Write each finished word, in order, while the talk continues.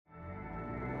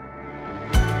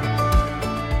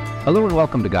Hello and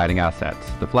welcome to Guiding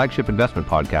Assets, the flagship investment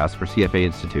podcast for CFA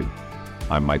Institute.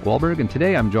 I'm Mike Wahlberg, and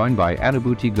today I'm joined by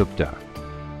Anubhuti Gupta.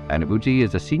 Anubhuti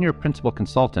is a senior principal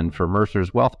consultant for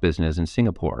Mercer's wealth business in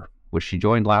Singapore, which she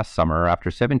joined last summer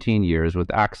after 17 years with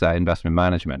AXA Investment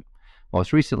Management,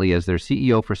 most recently as their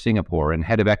CEO for Singapore and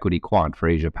head of equity quant for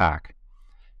Asia Pac.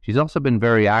 She's also been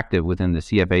very active within the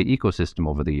CFA ecosystem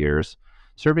over the years,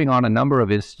 serving on a number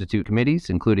of institute committees,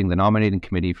 including the nominating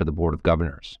committee for the Board of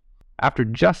Governors. After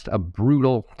just a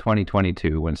brutal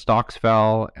 2022, when stocks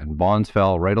fell and bonds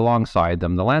fell right alongside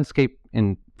them, the landscape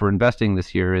for investing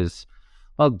this year is,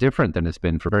 different than it's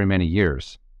been for very many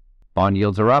years. Bond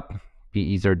yields are up,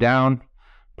 PEs are down,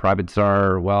 privates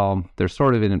are, they're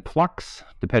sort of in flux,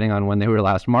 depending on when they were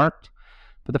last marked.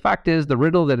 But the fact is, the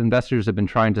riddle that investors have been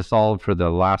trying to solve for the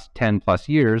last 10 plus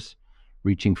years,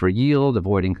 reaching for yield,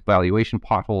 avoiding valuation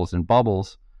potholes and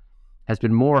bubbles, has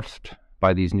been morphed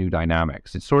by these new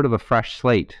dynamics. It's sort of a fresh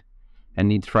slate and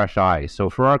needs fresh eyes. So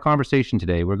for our conversation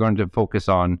today, we're going to focus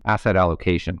on asset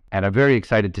allocation. And I'm very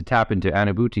excited to tap into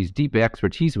Anubhuti's deep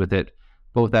expertise with it,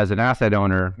 both as an asset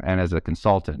owner and as a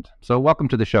consultant. So welcome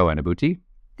to the show, Anubhuti.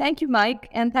 Thank you, Mike,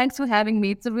 and thanks for having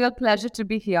me. It's a real pleasure to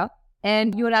be here.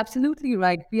 And you're absolutely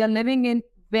right. We are living in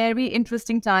very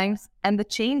interesting times, and the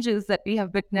changes that we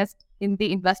have witnessed in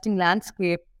the investing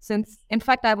landscape since, in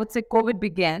fact, I would say COVID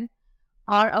began,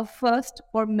 are a first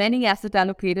for many asset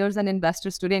allocators and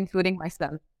investors today, including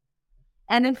myself.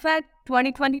 And in fact,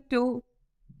 2022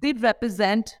 did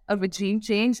represent a regime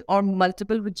change or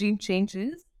multiple regime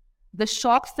changes. The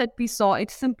shocks that we saw, it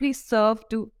simply served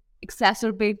to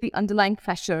exacerbate the underlying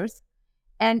pressures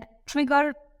and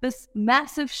trigger this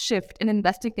massive shift in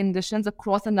investing conditions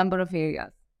across a number of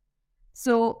areas.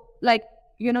 So,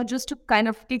 just to kind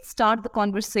of kickstart the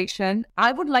conversation,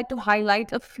 I would like to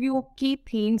highlight a few key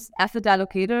themes asset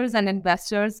allocators and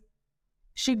investors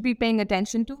should be paying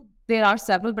attention to. There are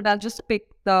several, but I'll just pick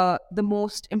the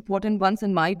most important ones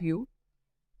in my view.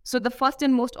 So the first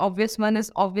and most obvious one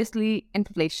is obviously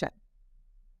inflation.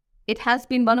 It has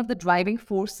been one of the driving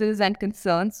forces and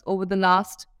concerns over the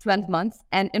last 12 months,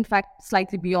 and in fact,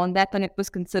 slightly beyond that when it was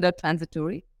considered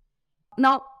transitory.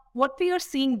 Now, what we are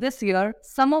seeing this year,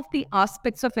 some of the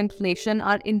aspects of inflation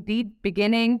are indeed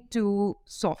beginning to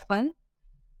soften.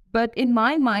 But in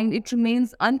my mind, it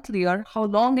remains unclear how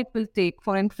long it will take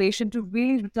for inflation to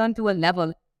really return to a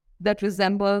level that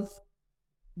resembles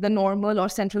the normal or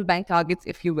central bank targets,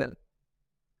 if you will.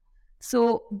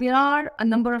 So there are a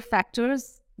number of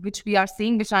factors which we are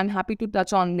seeing, which I'm happy to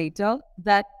touch on later,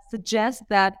 that suggest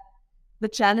that the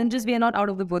challenges, we are not out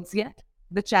of the woods yet.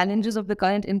 The challenges of the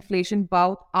current inflation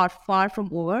bout are far from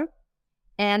over.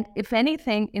 And if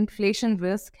anything, inflation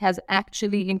risk has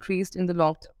actually increased in the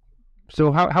long term.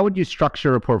 So how would you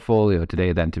structure a portfolio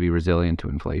today then to be resilient to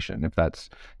inflation?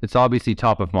 It's obviously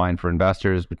top of mind for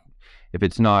investors, but if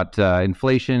it's not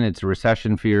inflation, it's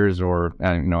recession fears, or,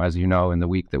 as you know, in the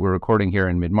week that we're recording here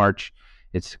in mid-March,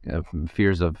 it's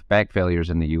fears of bank failures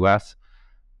in the US.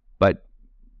 But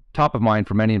top of mind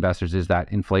for many investors is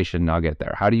that inflation nugget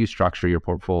there. How do you structure your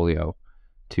portfolio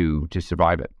to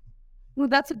survive it? Well,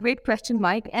 that's a great question,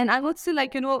 Mike. And I would say,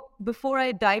 before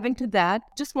I dive into that,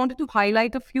 just wanted to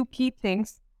highlight a few key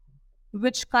things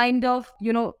which kind of,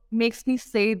 makes me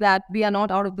say that we are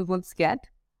not out of the woods yet.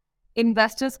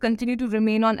 Investors continue to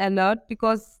remain on alert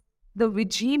because the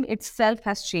regime itself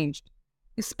has changed,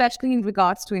 especially in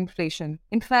regards to inflation.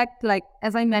 In fact,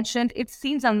 as I mentioned, it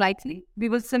seems unlikely we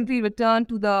will simply return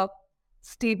to the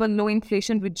stable low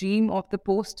inflation regime of the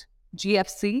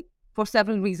post-GFC for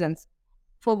several reasons.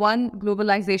 For one,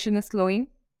 globalization is slowing.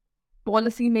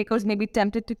 Policymakers may be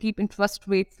tempted to keep interest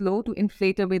rates low to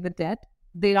inflate away the debt.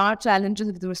 There are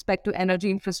challenges with respect to energy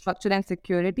infrastructure and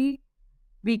security.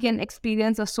 We can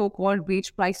experience a so-called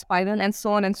wage price spiral and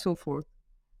so on and so forth.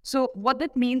 So what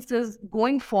that means is,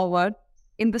 going forward,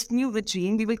 in this new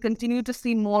regime, we will continue to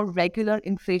see more regular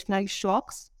inflationary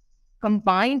shocks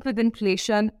combined with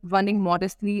inflation running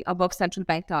modestly above central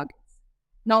bank targets.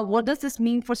 Now, what does this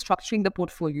mean for structuring the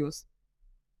portfolios?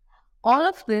 All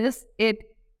of this, it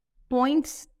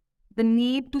points the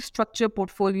need to structure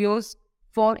portfolios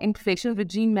for inflation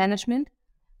regime management,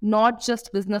 not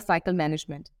just business cycle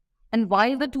management. And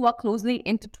while the two are closely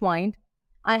intertwined,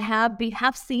 we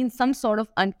have seen some sort of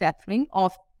untethering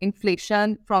of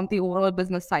inflation from the overall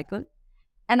business cycle.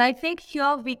 And I think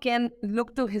here we can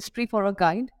look to history for a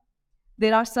guide.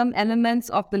 There are some elements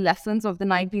of the lessons of the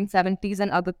 1970s and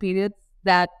other periods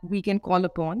that we can call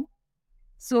upon.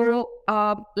 So,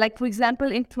 for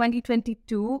example, in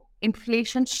 2022,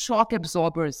 inflation shock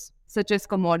absorbers, such as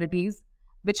commodities,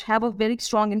 which have a very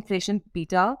strong inflation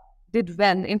beta, did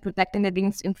well in protecting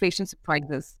against inflation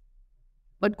surprises.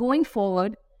 But going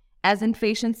forward, as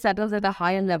inflation settles at a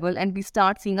higher level and we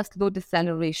start seeing a slow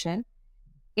deceleration,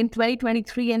 in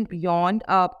 2023 and beyond,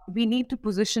 we need to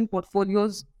position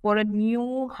portfolios for a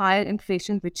new higher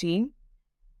inflation regime,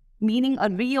 meaning a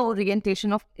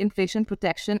reorientation of inflation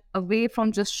protection away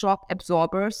from just shock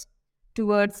absorbers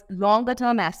towards longer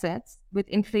term assets with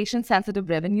inflation sensitive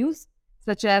revenues,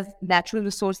 such as natural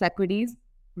resource equities,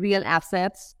 real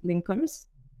assets, linkers.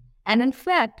 And in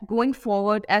fact, going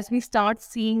forward, as we start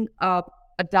seeing a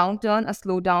downturn, a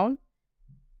slowdown,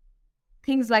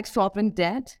 things like sovereign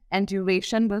debt and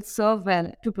duration will serve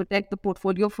well to protect the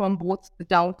portfolio from both the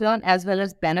downturn as well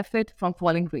as benefit from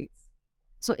falling rates.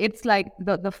 So it's like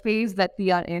the phase that we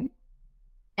are in.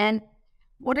 And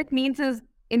what it means is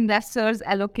investors,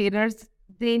 allocators,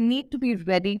 they need to be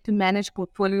ready to manage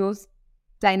portfolios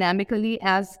dynamically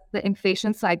as the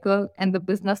inflation cycle and the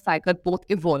business cycle both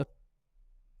evolve.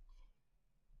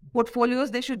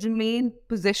 Portfolios, they should remain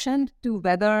positioned to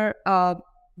weather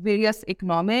various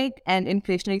economic and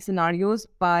inflationary scenarios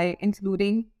by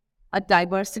including a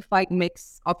diversified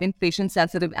mix of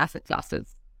inflation-sensitive asset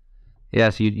classes.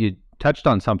 Yes, you touched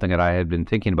on something that I had been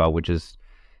thinking about, which is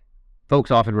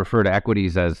folks often refer to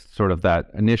equities as sort of that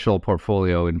initial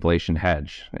portfolio inflation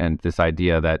hedge, and this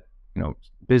idea that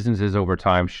businesses over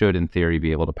time should, in theory,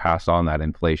 be able to pass on that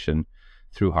inflation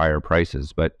through higher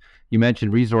prices. But you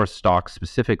mentioned resource stocks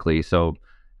specifically, so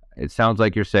it sounds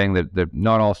like you're saying that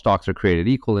not all stocks are created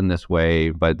equal in this way,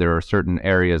 but there are certain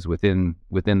areas within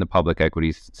the public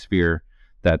equity sphere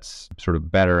that's sort of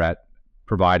better at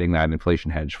providing that inflation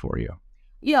hedge for you.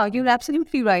 Yeah, you're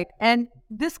absolutely right. And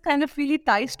this kind of really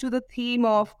ties to the theme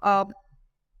of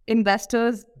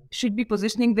investors should be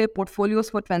positioning their portfolios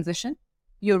for transition.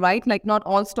 You're right, like not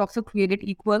all stocks are created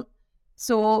equal.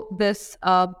 So this,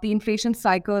 the inflation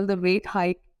cycle, the rate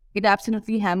hike, it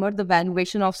absolutely hammered the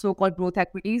valuation of so-called growth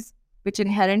equities, which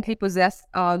inherently possess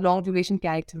long duration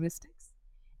characteristics.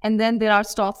 And then there are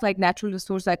stocks like natural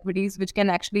resource equities, which can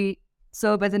actually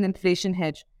serve as an inflation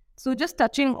hedge. So just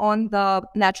touching on the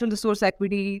natural resource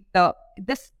equity,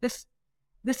 this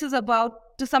is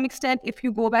about, to some extent, if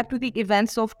you go back to the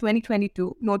events of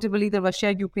 2022, notably the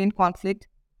Russia-Ukraine conflict,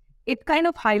 it kind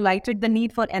of highlighted the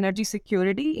need for energy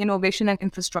security, innovation, and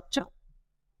infrastructure.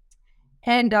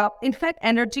 And in fact,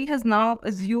 energy has now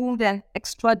assumed an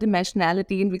extra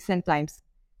dimensionality in recent times.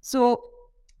 So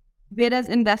whereas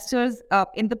investors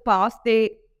in the past,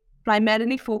 they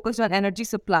primarily focused on energy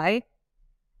supply,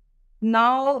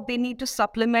 now they need to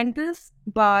supplement this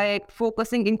by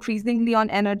focusing increasingly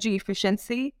on energy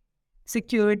efficiency,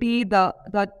 security, the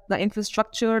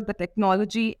infrastructure, the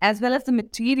technology, as well as the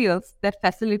materials that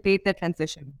facilitate their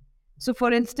transition. So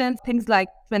for instance, things like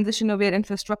transition-aware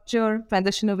infrastructure,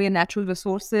 transition-aware natural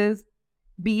resources,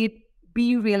 be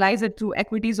you realize it through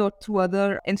equities or through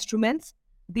other instruments,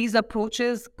 these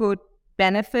approaches could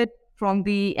benefit from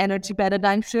the energy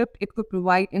paradigm shift. It could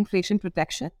provide inflation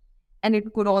protection. And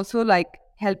it could also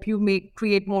help you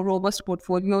create more robust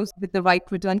portfolios with the right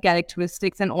return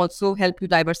characteristics and also help you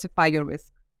diversify your risk.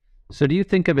 So do you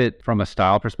think of it from a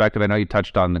style perspective? I know you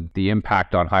touched on the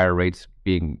impact on higher rates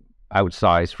being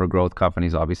outsized for growth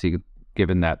companies, obviously,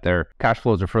 given that their cash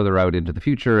flows are further out into the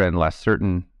future and less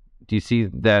certain. Do you see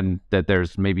then that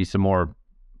there's maybe some more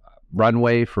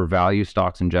runway for value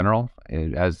stocks in general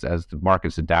as the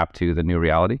markets adapt to the new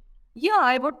reality? Yeah,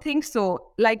 I would think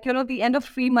so. The end of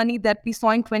free money that we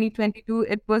saw in 2022,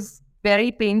 it was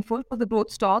very painful for the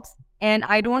growth stocks. And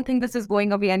I don't think this is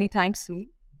going away anytime soon.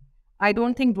 I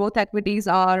don't think growth equities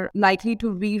are likely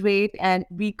to re-rate and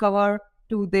recover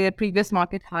to their previous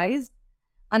market highs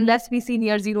unless we see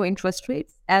near zero interest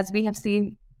rates, as we have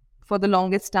seen for the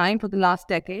longest time, for the last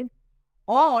decade.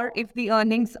 Or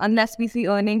unless we see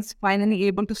earnings finally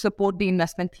able to support the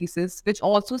investment thesis, which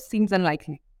also seems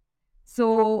unlikely.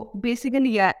 So basically,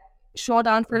 yeah, short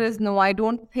answer is no, I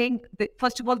don't think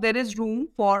first of all, there is room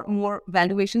for more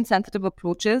valuation sensitive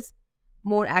approaches,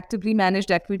 more actively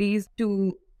managed equities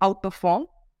to outperform.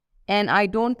 And I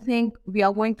don't think we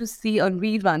are going to see a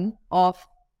rerun of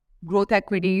growth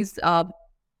equities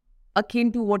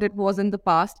akin to what it was in the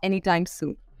past anytime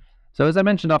soon. So as I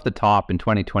mentioned off the top, in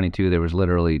 2022, there was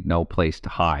literally no place to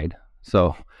hide.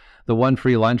 So the one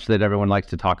free lunch that everyone likes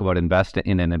to talk about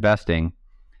investing,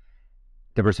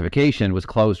 diversification, was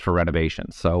closed for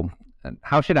renovations. So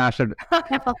how should asset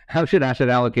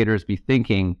allocators be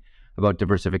thinking about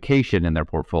diversification in their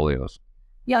portfolios?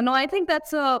 Yeah, no, I think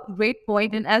that's a great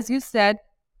point. And as you said,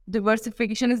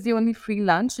 diversification is the only free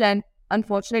lunch. And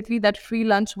unfortunately, that free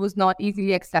lunch was not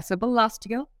easily accessible last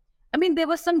year. I mean, there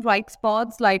were some bright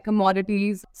spots like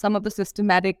commodities, some of the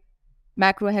systematic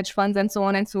macro hedge funds, and so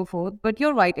on and so forth. But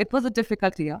you're right, it was a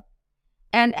difficult year.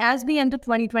 And as we enter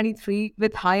 2023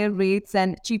 with higher rates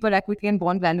and cheaper equity and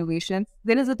bond valuations,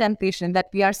 there is a temptation that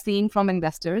we are seeing from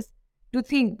investors to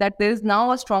think that there is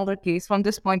now a stronger case from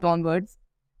this point onwards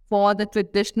for the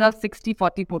traditional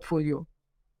 60-40 portfolio.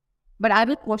 But I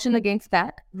will caution against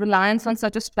that. Reliance on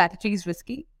such a strategy is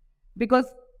risky because,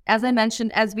 as I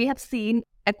mentioned, as we have seen,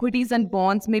 equities and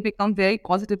bonds may become very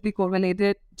positively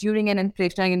correlated during an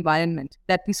inflationary environment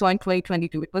that we saw in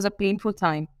 2022. It was a painful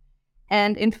time.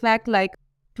 And in fact,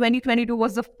 2022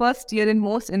 was the first year in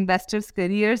most investors'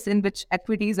 careers in which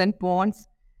equities and bonds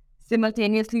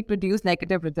simultaneously produced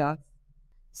negative returns.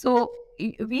 So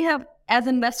as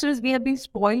investors, we have been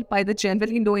spoiled by the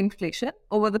generally low inflation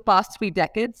over the past 3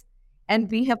 decades. And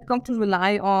we have come to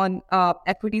rely on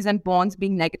equities and bonds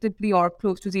being negatively or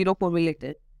close to zero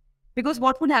correlated. Because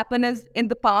what would happen is, in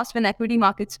the past, when equity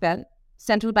markets fell,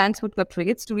 central banks would cut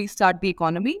rates to restart the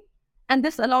economy. And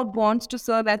this allowed bonds to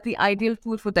serve as the ideal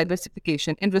tool for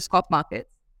diversification in risk-off markets.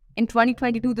 In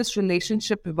 2022, this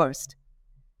relationship reversed.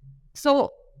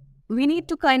 So we need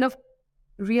to kind of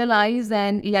realize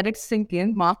and let it sink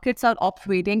in. Markets are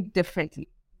operating differently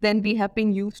than we have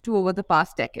been used to over the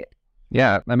past decade.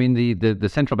 Yeah, I mean, the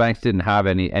central banks didn't have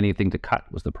anything to cut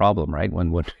was the problem, right?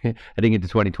 When heading into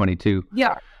 2022,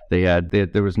 yeah,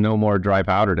 there was no more dry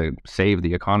powder to save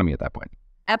the economy at that point.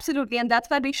 Absolutely, and that's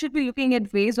why we should be looking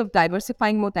at ways of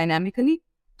diversifying more dynamically.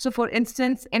 So, for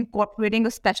instance, incorporating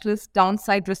a specialist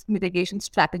downside risk mitigation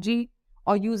strategy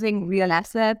or using real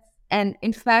assets, and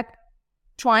in fact,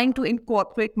 trying to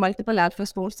incorporate multiple alpha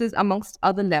sources amongst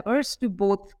other levers to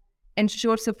both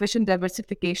ensure sufficient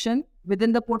diversification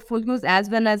within the portfolios as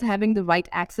well as having the right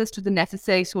access to the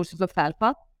necessary sources of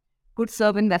alpha could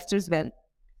serve investors well.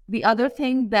 The other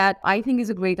thing that I think is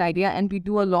a great idea, and we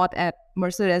do a lot at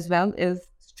Mercer as well, is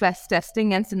stress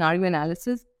testing and scenario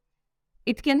analysis.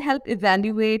 It can help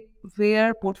evaluate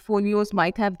where portfolios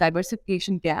might have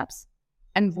diversification gaps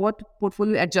and what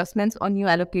portfolio adjustments or new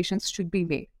allocations should be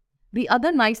made. The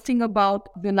other nice thing about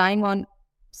relying on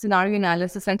scenario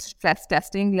analysis and stress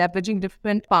testing, leveraging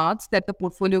different paths that the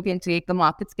portfolio can take, the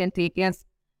markets can take, is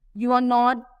you are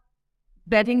not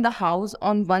betting the house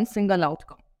on one single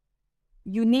outcome.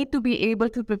 You need to be able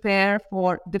to prepare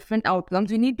for different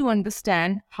outcomes. You need to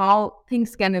understand how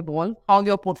things can evolve, how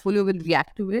your portfolio will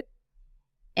react to it.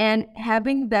 And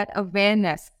having that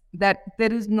awareness that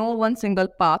there is no one single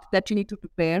path that you need to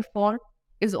prepare for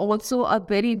is also a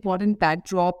very important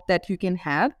backdrop that you can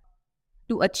have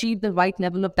to achieve the right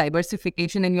level of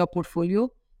diversification in your portfolio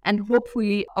and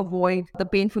hopefully avoid the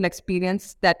painful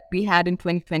experience that we had in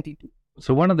 2022.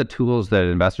 So one of the tools that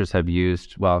investors have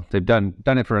used, well, they've done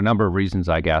it for a number of reasons,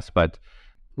 I guess, but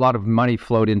a lot of money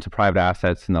flowed into private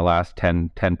assets in the last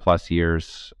 10 plus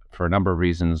years for a number of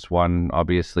reasons. One,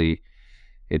 obviously,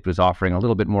 it was offering a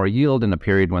little bit more yield in a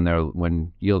period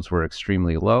when yields were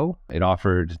extremely low. It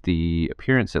offered the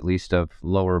appearance, at least, of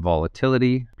lower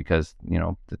volatility because,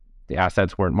 the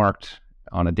assets weren't marked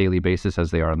on a daily basis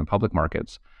as they are in the public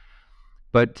markets.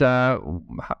 But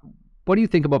what do you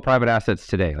think about private assets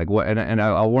today? And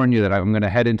I'll warn you that I'm going to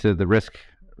head into the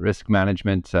risk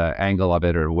management angle of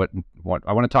it, or what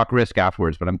I want to talk risk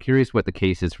afterwards. But I'm curious what the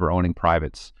case is for owning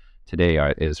privates today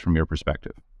is from your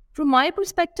perspective. From my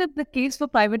perspective, the case for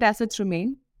private assets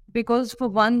remain because, for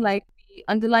one, the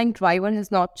underlying driver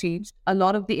has not changed. A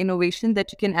lot of the innovation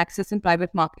that you can access in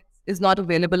private markets is not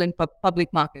available in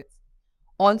public markets.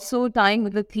 Also, tying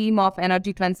with the theme of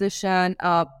energy transition,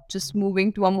 just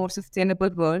moving to a more sustainable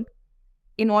world.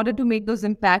 In order to make those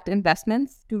impact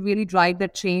investments to really drive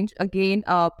that change, again,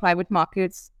 private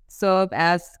markets serve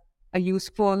as a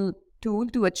useful tool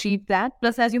to achieve that.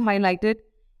 Plus, as you highlighted,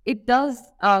 it does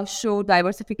show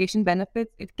diversification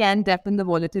benefits. It can dampen the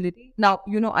volatility. Now,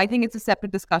 I think it's a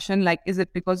separate discussion, is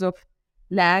it because of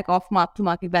lack of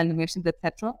mark-to-market valuations,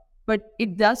 etc. But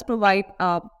it does provide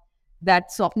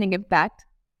that softening impact.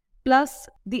 Plus,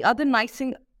 the other nice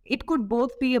thing, it could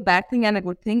both be a bad thing and a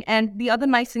good thing. And the other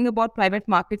nice thing about private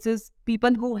markets is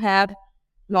people who have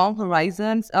long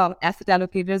horizons, asset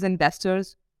allocators,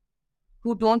 investors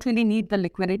who don't really need the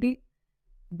liquidity,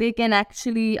 they can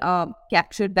actually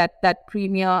capture that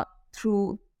premium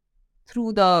through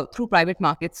private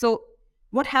markets. So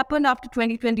what happened after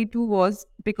 2022 was,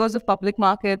 because of public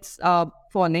markets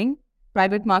falling,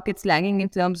 private markets lagging in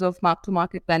terms of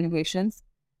mark-to-market valuations,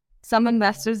 some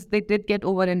investors, they did get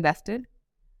over-invested.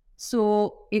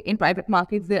 So in private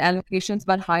markets, their allocations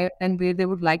were higher than where they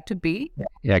would like to be.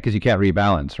 Yeah, because you can't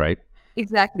rebalance, right?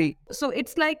 Exactly. So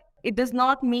it's it does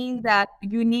not mean that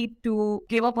you need to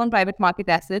give up on private market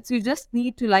assets. You just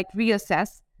need to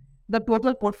reassess the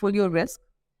total portfolio risk.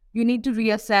 You need to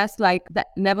reassess the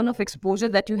level of exposure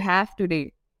that you have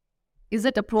today is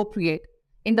it appropriate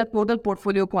in the total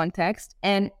portfolio context?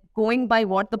 And going by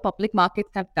what the public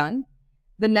markets have done,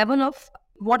 the level of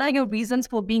what are your reasons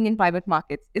for being in private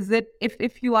markets? Is it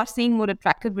if you are seeing more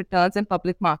attractive returns in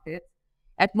public markets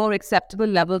at more acceptable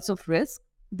levels of risk,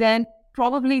 then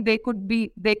probably they could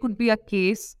be a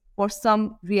case for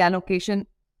some reallocation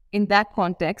in that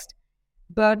context.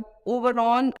 But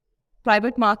overall,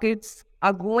 private markets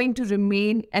are going to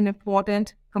remain an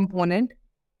important component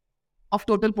of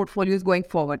total portfolios going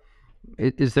forward.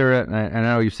 Is there I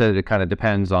know you said it kind of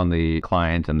depends on the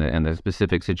client and the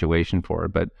specific situation for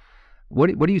it, but what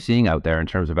are you seeing out there in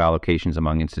terms of allocations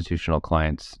among institutional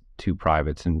clients to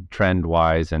privates and trend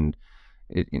wise, and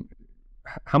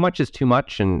how much is too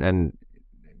much, and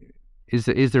is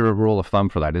there a rule of thumb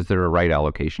for that? Is there a right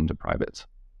allocation to privates?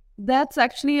 That's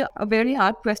actually a very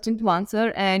hard question to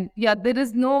answer. And yeah, there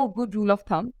is no good rule of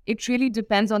thumb. It really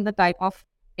depends on the type of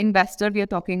investor we are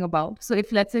talking about. So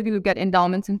if, let's say, we look at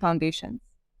endowments and foundations,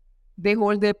 they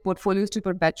hold their portfolios to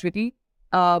perpetuity.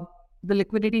 The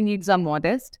liquidity needs are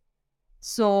modest.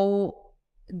 So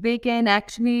they can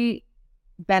actually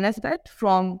benefit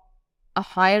from a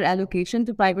higher allocation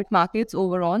to private markets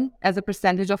overall as a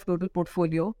percentage of total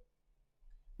portfolio.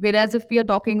 Whereas if we are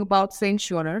talking about, say,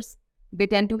 insurers, they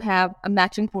tend to have a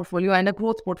matching portfolio and a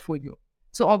growth portfolio.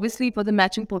 So obviously for the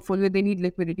matching portfolio, they need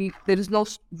liquidity. There is no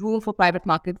room for private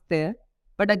markets there.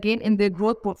 But again, in their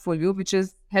growth portfolio, which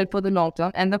is held for the long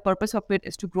term, and the purpose of it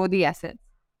is to grow the assets,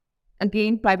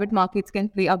 again, private markets can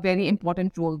play a very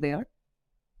important role there.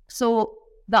 So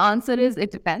the answer is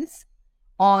it depends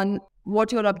on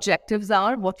what your objectives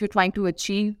are, what you're trying to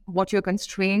achieve, what your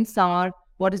constraints are,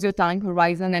 what is your time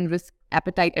horizon and risk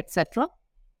appetite, etc.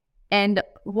 And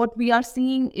what we are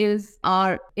seeing is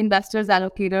our investors,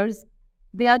 allocators,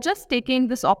 they are just taking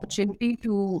this opportunity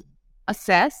to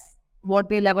assess what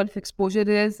their level of exposure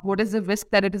is, what is the risk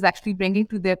that it is actually bringing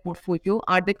to their portfolio,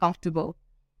 are they comfortable?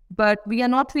 But we are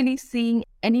not really seeing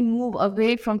any move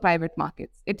away from private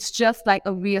markets. It's just like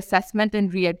a reassessment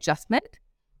and readjustment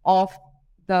of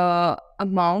the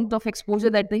amount of exposure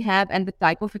that they have and the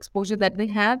type of exposure that they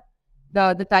have,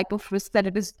 the type of risk that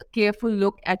it is, a careful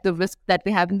look at the risk that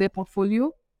they have in their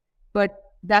portfolio. But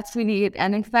that's really it.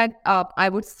 And in fact, I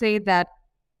would say that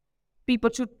people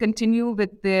should continue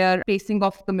with their pacing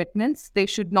of commitments. They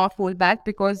should not hold back,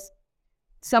 because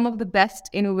some of the best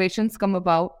innovations come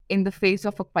about in the face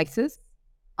of a crisis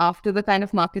after the kind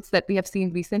of markets that we have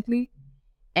seen recently.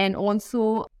 And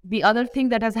also, the other thing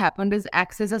that has happened is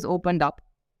access has opened up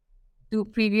to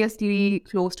previously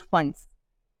closed funds.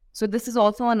 So this is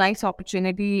also a nice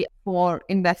opportunity for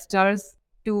investors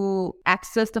to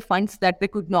access the funds that they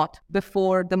could not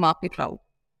before the market rout.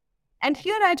 And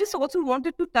here I just also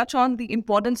wanted to touch on the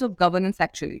importance of governance,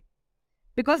 actually,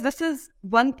 because this is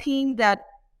one theme that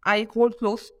I hold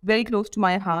very close to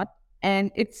my heart,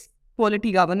 and it's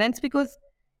quality governance. Because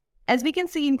as we can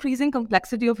see, increasing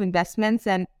complexity of investments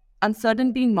and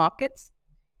uncertainty in markets,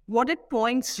 what it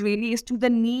points really is to the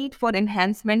need for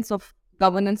enhancements of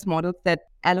governance models that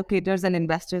allocators and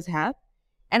investors have.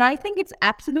 And I think it's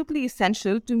absolutely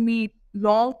essential to meet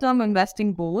long-term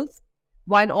investing goals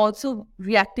while also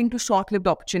reacting to short-lived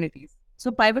opportunities.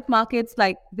 So private markets,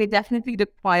 they definitely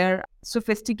require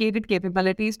sophisticated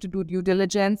capabilities to do due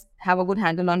diligence, have a good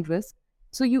handle on risk.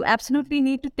 So you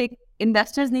absolutely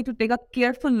investors need to take a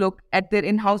careful look at their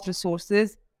in-house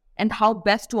resources and how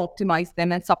best to optimize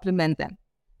them and supplement them.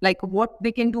 Like what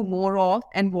they can do more of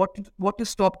and what to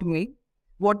stop doing,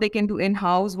 what they can do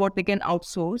in-house, what they can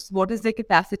outsource, what is their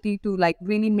capacity to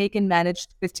really make and manage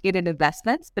sophisticated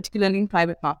investments, particularly in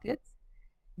private markets.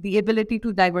 The ability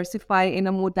to diversify in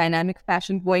a more dynamic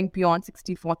fashion going beyond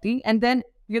 60-40. And then,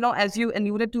 as you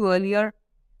alluded to earlier,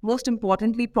 most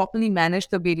importantly, properly manage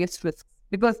the various risks.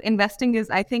 Because investing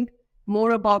is, I think,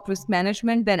 more about risk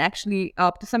management than actually,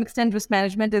 to some extent, risk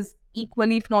management is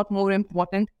equally, if not more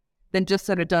important than just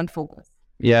a return focus.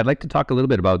 Yeah, I'd like to talk a little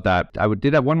bit about that.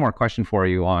 Did have one more question for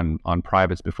you on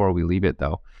privates before we leave it,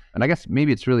 though. And I guess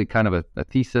maybe it's really kind of a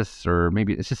thesis, or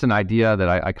maybe it's just an idea that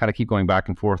I kind of keep going back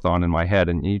and forth on in my head.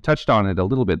 And you touched on it a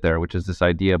little bit there, which is this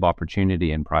idea of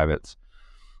opportunity in privates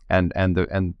and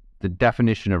the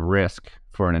definition of risk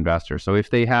for an investor. So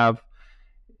if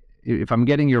I'm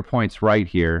getting your points right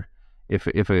here, if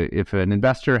an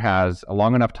investor has a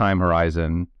long enough time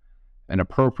horizon, an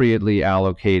appropriately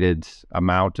allocated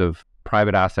amount of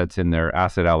private assets in their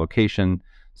asset allocation,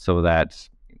 so that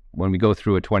when we go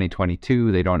through a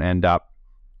 2022, they don't end up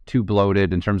too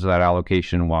bloated in terms of that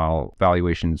allocation while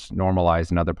valuations normalize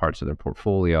in other parts of their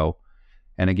portfolio.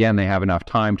 And again, they have enough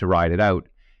time to ride it out.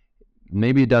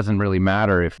 maybe it doesn't really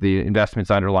matter if the investments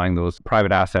underlying those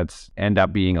private assets end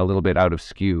up being a little bit out of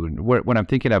skew. And what I'm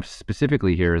thinking of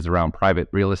specifically here is around private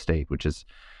real estate, which is,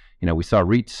 we saw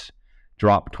REITs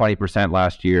drop 20%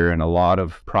 last year, and a lot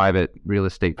of private real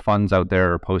estate funds out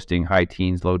there are posting high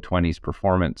teens, low 20s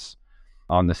performance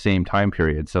on the same time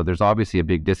period. So there's obviously a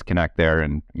big disconnect there.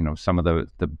 And, some of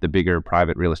the bigger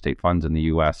private real estate funds in the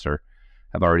US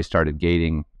have already started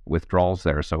gating withdrawals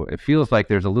there. So it feels like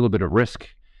there's a little bit of risk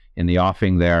in the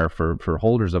offing there for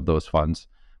holders of those funds.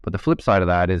 But the flip side of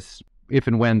that is if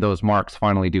and when those marks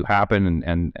finally do happen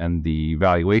and the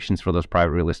valuations for those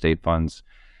private real estate funds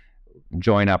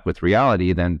join up with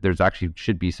reality, then there's actually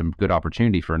should be some good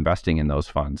opportunity for investing in those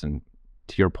funds. And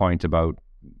to your point about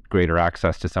greater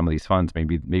access to some of these funds,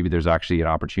 maybe there's actually an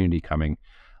opportunity coming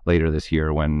later this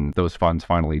year when those funds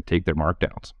finally take their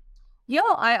markdowns. Yeah,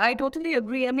 I totally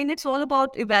agree. I mean, it's all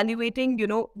about evaluating,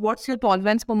 what's your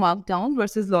tolerance for markdown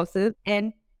versus losses.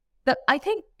 And I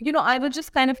think, I will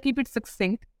just kind of keep it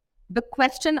succinct. The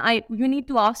question you need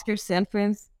to ask yourself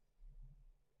is,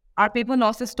 are paper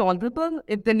losses tolerable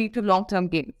if they lead to long-term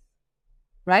gains,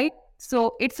 right?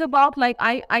 So it's about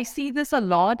I see this a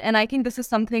lot, and I think this is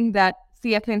something that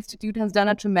CFA Institute has done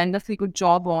a tremendously good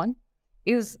job on,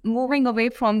 is moving away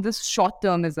from this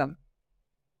short-termism.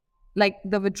 Like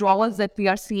the withdrawals that we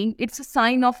are seeing, it's a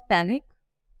sign of panic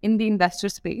in the investor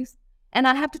space. And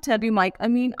I have to tell you, Mike, I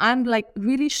mean, I'm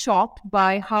really shocked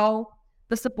by how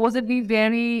the supposedly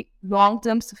very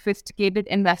long-term sophisticated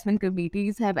investment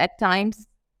committees have at times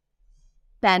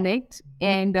panicked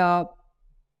and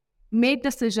made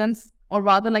decisions, or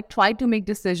rather tried to make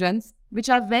decisions which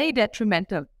are very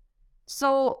detrimental.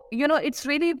 So, it's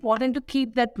really important to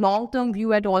keep that long-term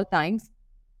view at all times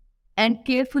and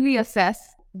carefully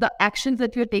assess the actions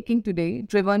that you're taking today,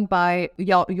 driven by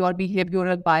your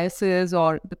behavioral biases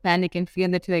or the panic and fear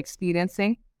that you're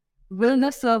experiencing, will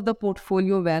not serve the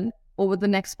portfolio well over the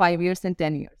next 5 years and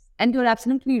 10 years. And you're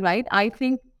absolutely right. I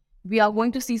think we are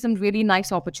going to see some really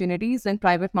nice opportunities in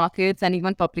private markets and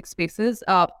even public spaces,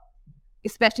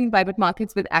 especially in private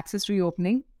markets with access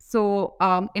reopening. So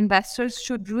investors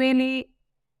should really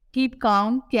keep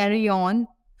calm, carry on,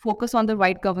 focus on the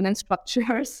right governance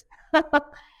structures,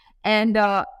 and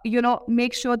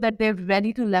make sure that they're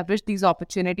ready to leverage these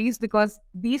opportunities, because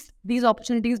these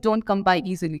opportunities don't come by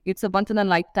easily. It's a once in a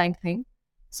lifetime thing.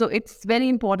 So it's very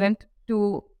important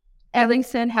to, as I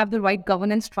said, have the right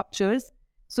governance structures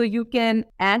so you can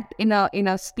act in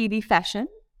a speedy fashion.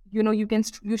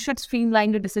 You should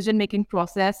streamline the decision-making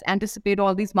process, anticipate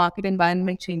all these market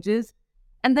environment changes,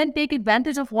 and then take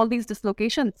advantage of all these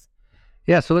dislocations.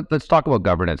 Yeah, so let's talk about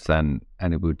governance then,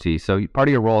 Anubhuti. So part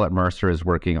of your role at Mercer is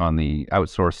working on the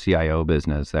outsourced CIO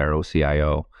business there,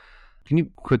 OCIO. Can you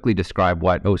quickly describe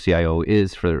what OCIO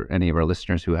is for any of our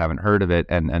listeners who haven't heard of it,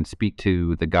 and speak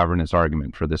to the governance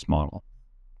argument for this model?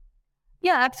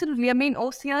 Yeah, absolutely. I mean,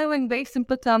 OCIO in very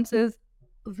simple terms is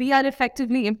we are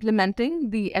effectively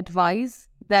implementing the advice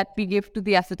that we give to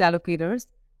the asset allocators.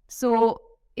 So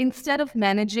instead of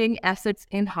managing assets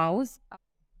in-house,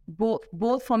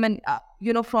 both from an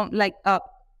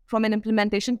from an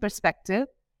implementation perspective,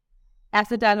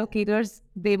 asset allocators,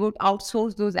 they would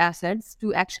outsource those assets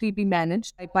to actually be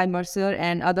managed by Mercer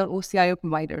and other OCIO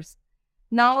providers.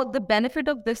 Now, the benefit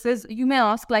of this is, you may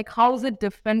ask, how is it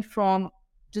different from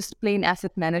just plain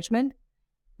asset management?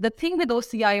 The thing with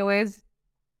OCIO is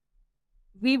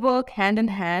we work hand in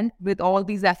hand with all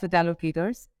these asset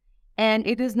allocators. And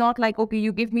it is not okay,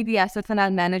 you give me the assets and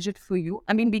I'll manage it for you.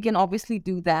 I mean, we can obviously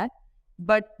do that.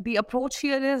 But the approach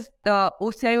here is the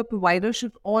OCIO provider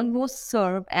should almost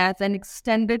serve as an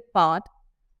extended part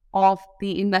of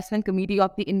the investment committee,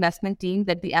 of the investment team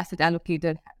that the asset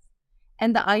allocator has.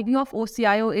 And the idea of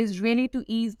OCIO is really to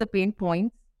ease the pain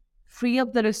points, free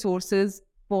up the resources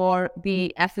for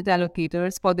the asset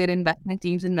allocators, for their investment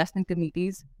teams, investment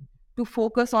committees, to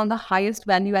focus on the highest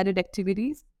value-added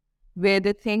activities where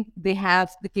they think they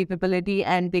have the capability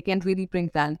and they can really bring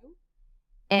value.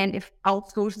 And if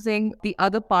outsourcing the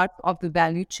other part of the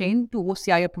value chain to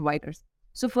OCIO providers.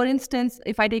 So for instance,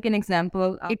 if I take an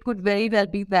example, it could very well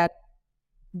be that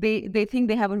they think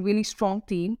they have a really strong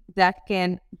team that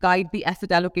can guide the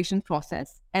asset allocation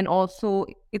process. And also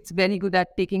it's very good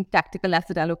at taking tactical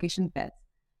asset allocation bets.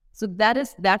 So that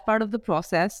is that part of the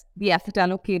process, the asset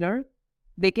allocator,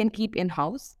 they can keep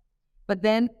in-house. But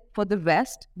then for the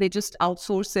rest, they just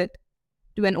outsource it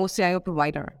to an OCIO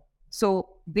provider. So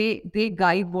they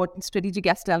guide what strategic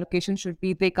asset allocation should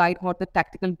be. They guide what the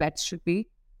tactical bets should be.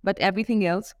 But everything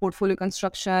else, portfolio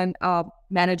construction,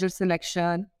 manager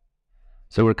selection.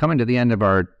 So we're coming to the end of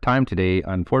our time today,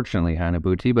 unfortunately,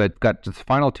 Anubhuti, but got this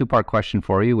final two-part question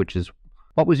for you, which is,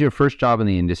 What was your first job in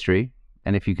the industry?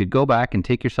 And if you could go back and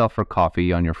take yourself for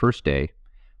coffee on your first day,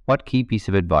 what key piece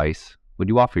of advice would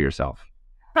you offer yourself?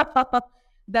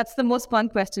 That's the most fun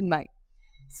question, Mike.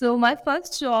 So my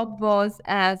first job was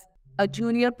as a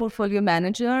junior portfolio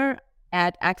manager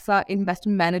at AXA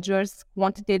Investment Managers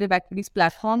quantitative equities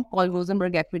platform called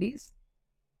Rosenberg Equities.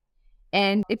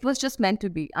 And it was just meant to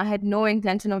be. I had no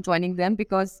intention of joining them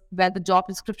because when the job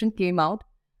description came out,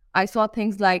 I saw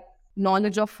things like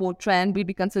knowledge of Fortran will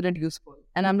be considered useful.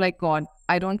 And I'm like, God,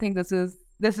 I don't think this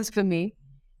is for me.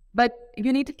 But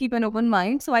you need to keep an open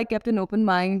mind. So I kept an open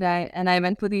mind and I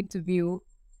went for the interview.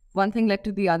 One thing led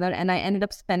to the other, and I ended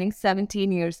up spending 17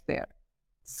 years there.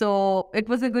 So it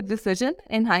was a good decision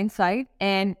in hindsight.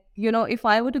 And, if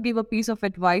I were to give a piece of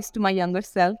advice to my younger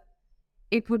self,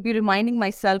 it would be reminding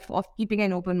myself of keeping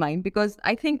an open mind. Because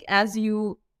I think as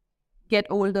you get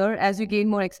older, as you gain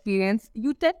more experience,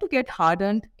 you tend to get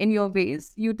hardened in your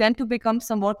ways. You tend to become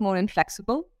somewhat more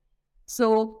inflexible.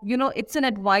 So, it's an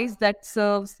advice that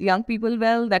serves young people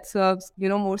well, that serves,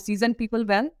 more seasoned people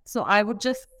well. So I would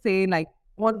just say,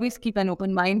 always keep an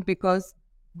open mind because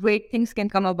great things can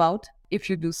come about if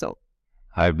you do so.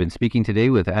 I've been speaking today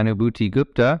with Anubhuti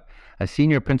Gupta, a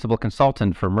senior principal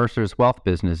consultant for Mercer's wealth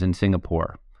business in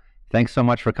Singapore. Thanks so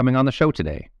much for coming on the show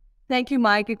today. Thank you,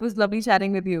 Mike. It was lovely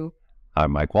chatting with you.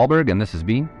 I'm Mike Wahlberg, and this has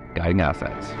been Guiding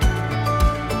Assets.